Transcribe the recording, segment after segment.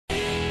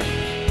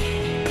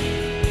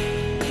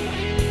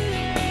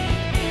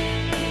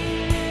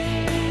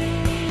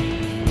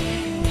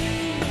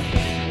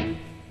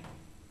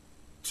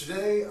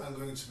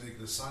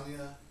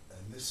lasagna,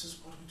 and this is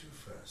what we do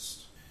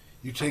first.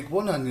 You take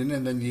one onion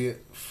and then you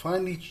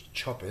finely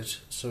chop it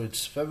so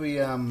it's very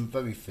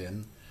very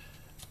thin.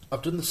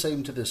 I've done the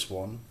same to this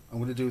one. I'm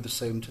going to do the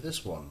same to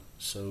this one.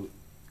 So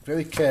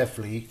very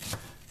carefully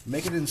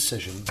make an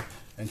incision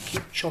and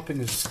keep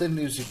chopping as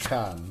thinly as you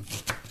can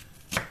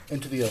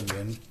into the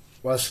onion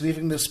whilst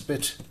leaving this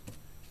bit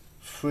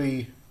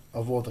free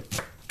of all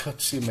the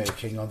cuts you're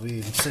making on the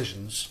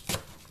incisions.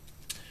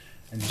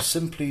 And you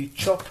simply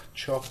chop,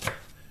 chop.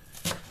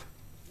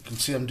 You can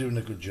see I'm doing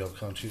a good job,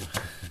 can't you?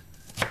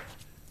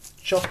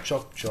 Chop,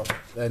 chop, chop.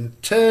 Then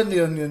turn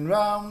the onion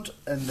round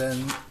and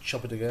then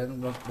chop it again.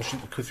 I'm not rushing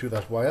to cut through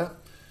that wire.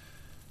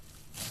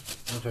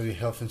 I'm very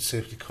health and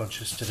safety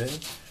conscious today.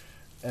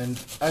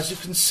 And as you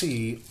can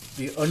see,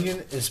 the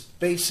onion is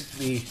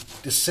basically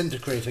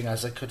disintegrating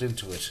as I cut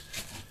into it.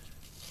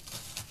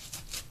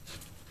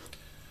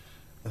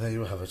 And there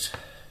you have it.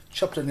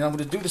 Chopped onion. I'm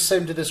going to do the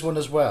same to this one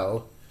as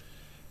well.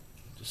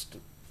 Just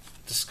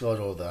discard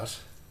all that,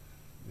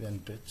 the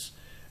end bits.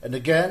 And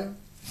again,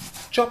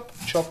 chop,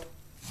 chop,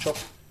 chop,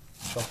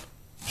 chop,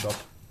 chop,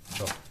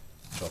 chop,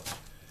 chop.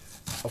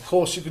 Of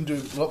course, you can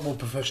do a lot more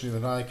professionally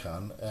than I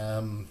can.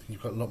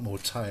 You've got a lot more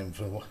time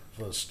for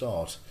a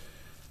start.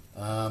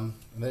 And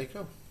there you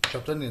go,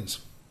 chopped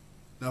onions.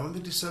 Now in the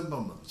December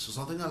months, there's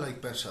nothing I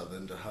like better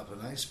than to have a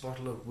nice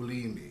bottle of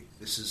Walimi.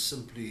 This is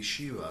simply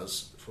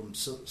Shiraz from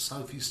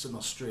southeastern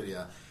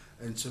Australia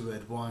into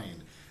red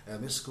wine.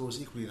 And this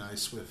goes equally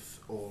nice with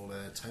all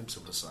types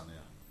of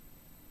lasagna.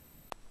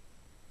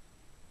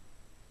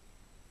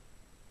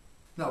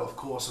 Now, of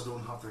course, I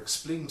don't have to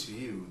explain to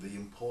you the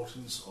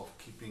importance of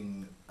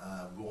keeping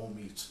raw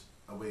meat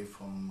away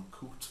from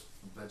cooked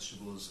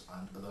vegetables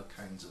and other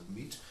kinds of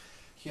meat.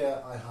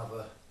 Here I have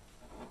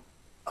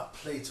a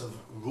plate of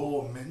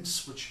raw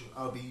mince, which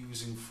I'll be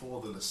using for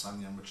the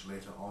lasagna much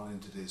later on in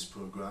today's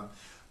program.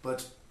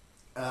 But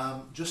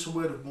just a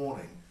word of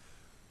warning.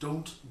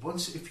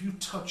 If you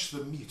touch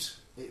the meat,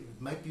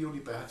 it might be only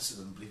by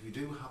accident, but if you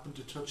do happen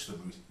to touch the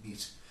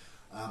meat,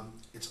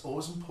 it's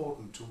always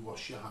important to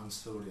wash your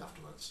hands thoroughly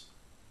afterwards.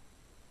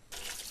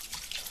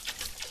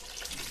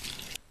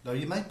 Now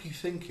you might be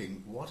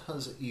thinking, what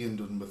has Ian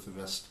done with the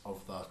rest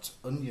of that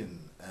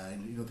onion,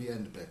 the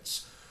end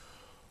bits?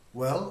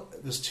 Well,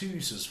 there's two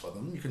uses for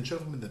them. You can chuck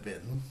them in the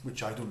bin,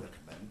 which I don't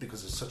recommend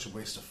because it's such a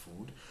waste of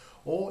food,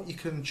 or you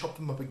can chop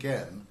them up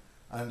again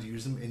and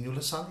use them in your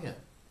lasagna.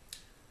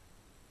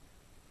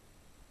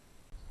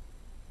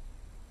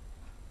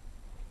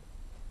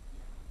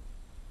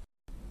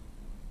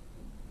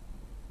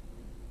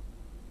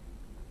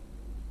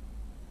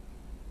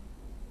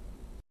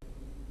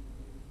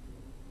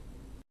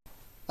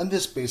 And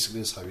this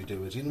basically is how you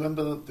do it. You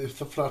remember the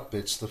flat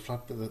bits, the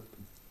flat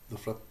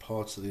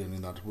parts of the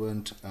onion that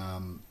weren't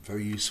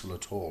very useful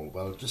at all.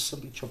 Well, just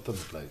simply chop them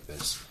up like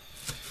this.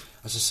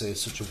 As I say,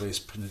 it's such a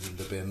waste putting it in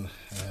the bin.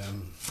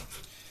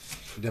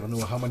 You never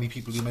know how many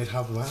people you might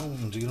have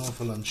around,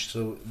 for lunch.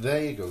 So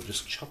there you go,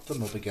 just chop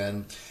them up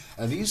again.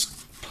 And these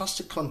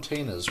plastic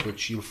containers,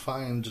 which you'll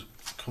find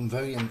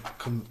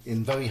come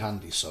in very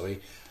handy,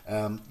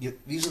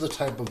 these are the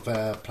type of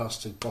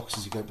plastic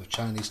boxes you get with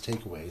Chinese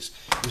takeaways.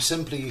 You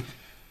simply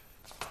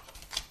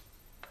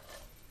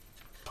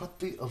put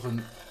the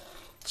onion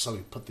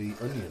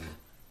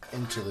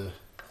into the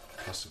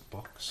plastic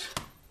box,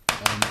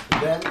 and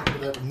then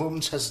without a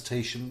moment's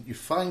hesitation you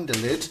find a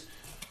lid,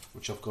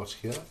 which I've got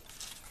here,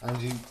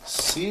 and you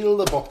seal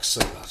the box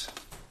like that,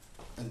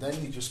 and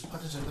then you just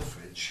put it in the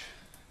fridge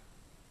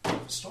for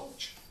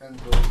storage.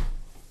 And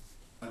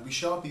we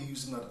shall be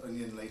using that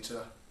onion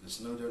later,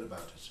 there's no doubt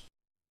about it.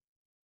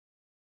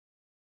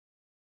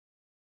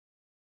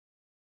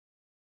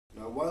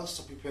 Now whilst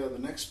I prepare the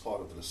next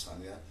part of the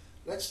lasagna,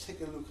 let's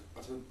take a look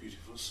at a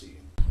beautiful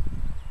scene.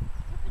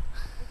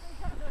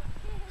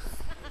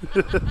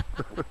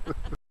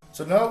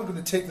 So now we're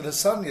going to take the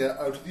lasagna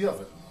out of the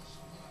oven.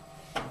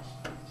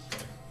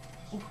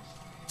 Ooh,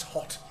 it's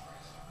hot.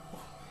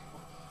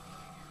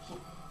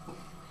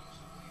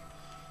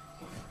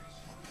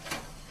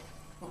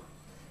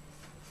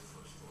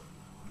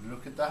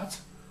 Look at that.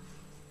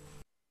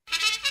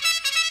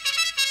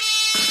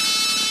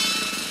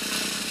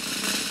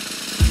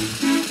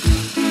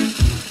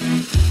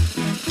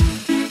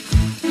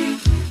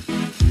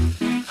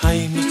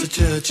 Hey, Mr.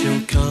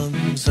 Churchill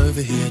comes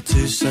over here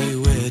to say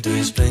we're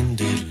doing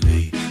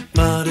splendidly,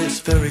 but it's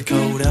very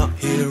cold out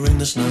here in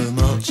the snow,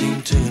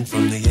 marching to and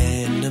from the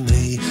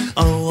enemy.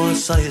 Oh, I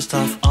say it's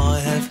tough, I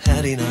have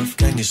had enough,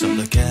 can you stop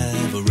the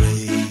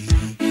cavalry?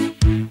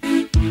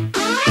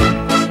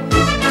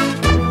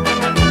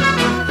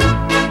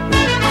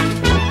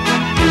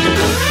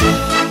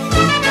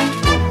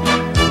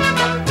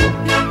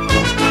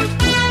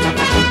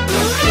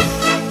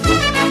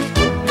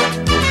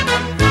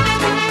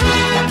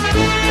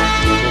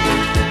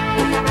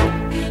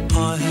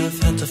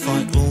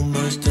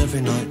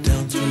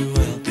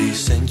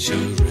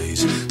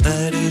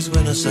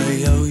 I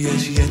say, oh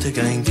yes, yet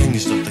again, can you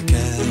stop the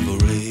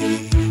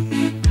cavalry?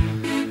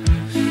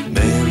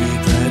 Mary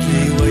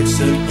Bradley waits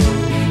at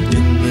home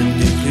in the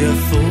nuclear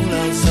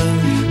fallout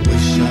zone.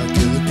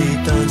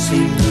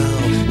 dancing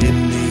now in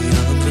the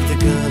arms of the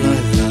girl I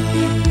love.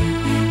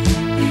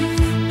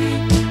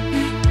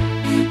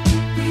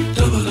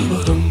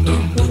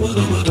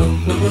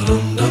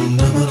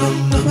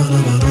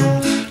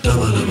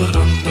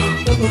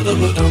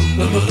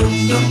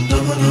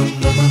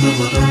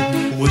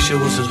 Wish I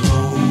was at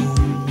home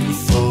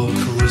for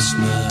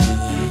Christmas.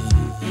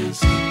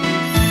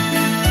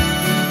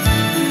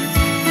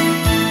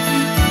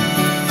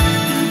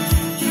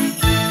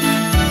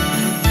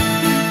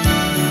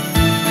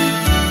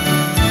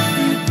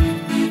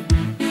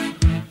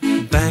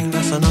 Bang,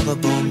 that's another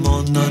bomb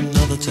on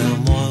another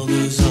town while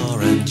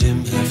Luzar and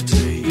Jim have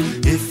tea.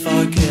 If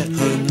I get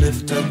home,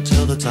 lift and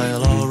tell the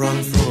tale, I'll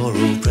run for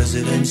all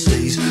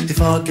presidencies.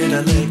 If I get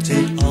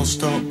elected, I will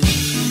stop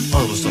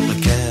the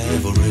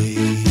cavalry.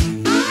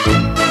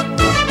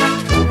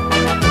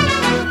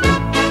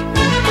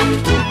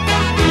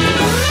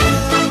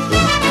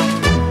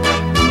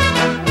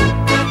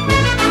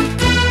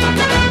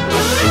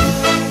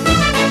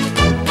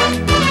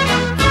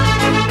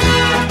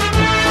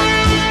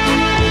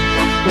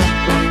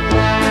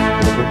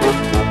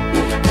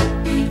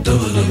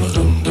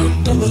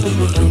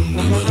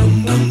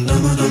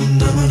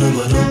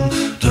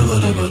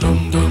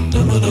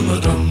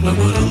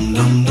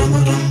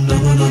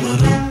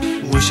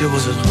 Wish I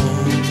was at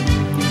home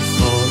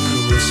for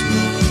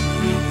Christmas.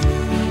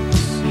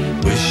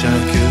 Wish I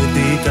could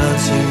be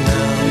dancing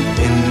now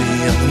in the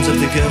arms of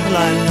the girl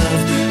I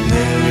love.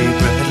 Mary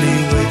Bradley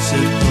waits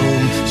at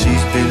home.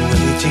 She's been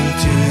waiting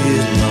 2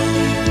 years long.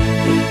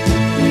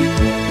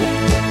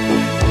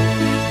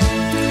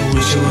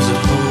 Wish I was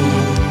at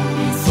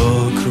home for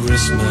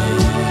Christmas.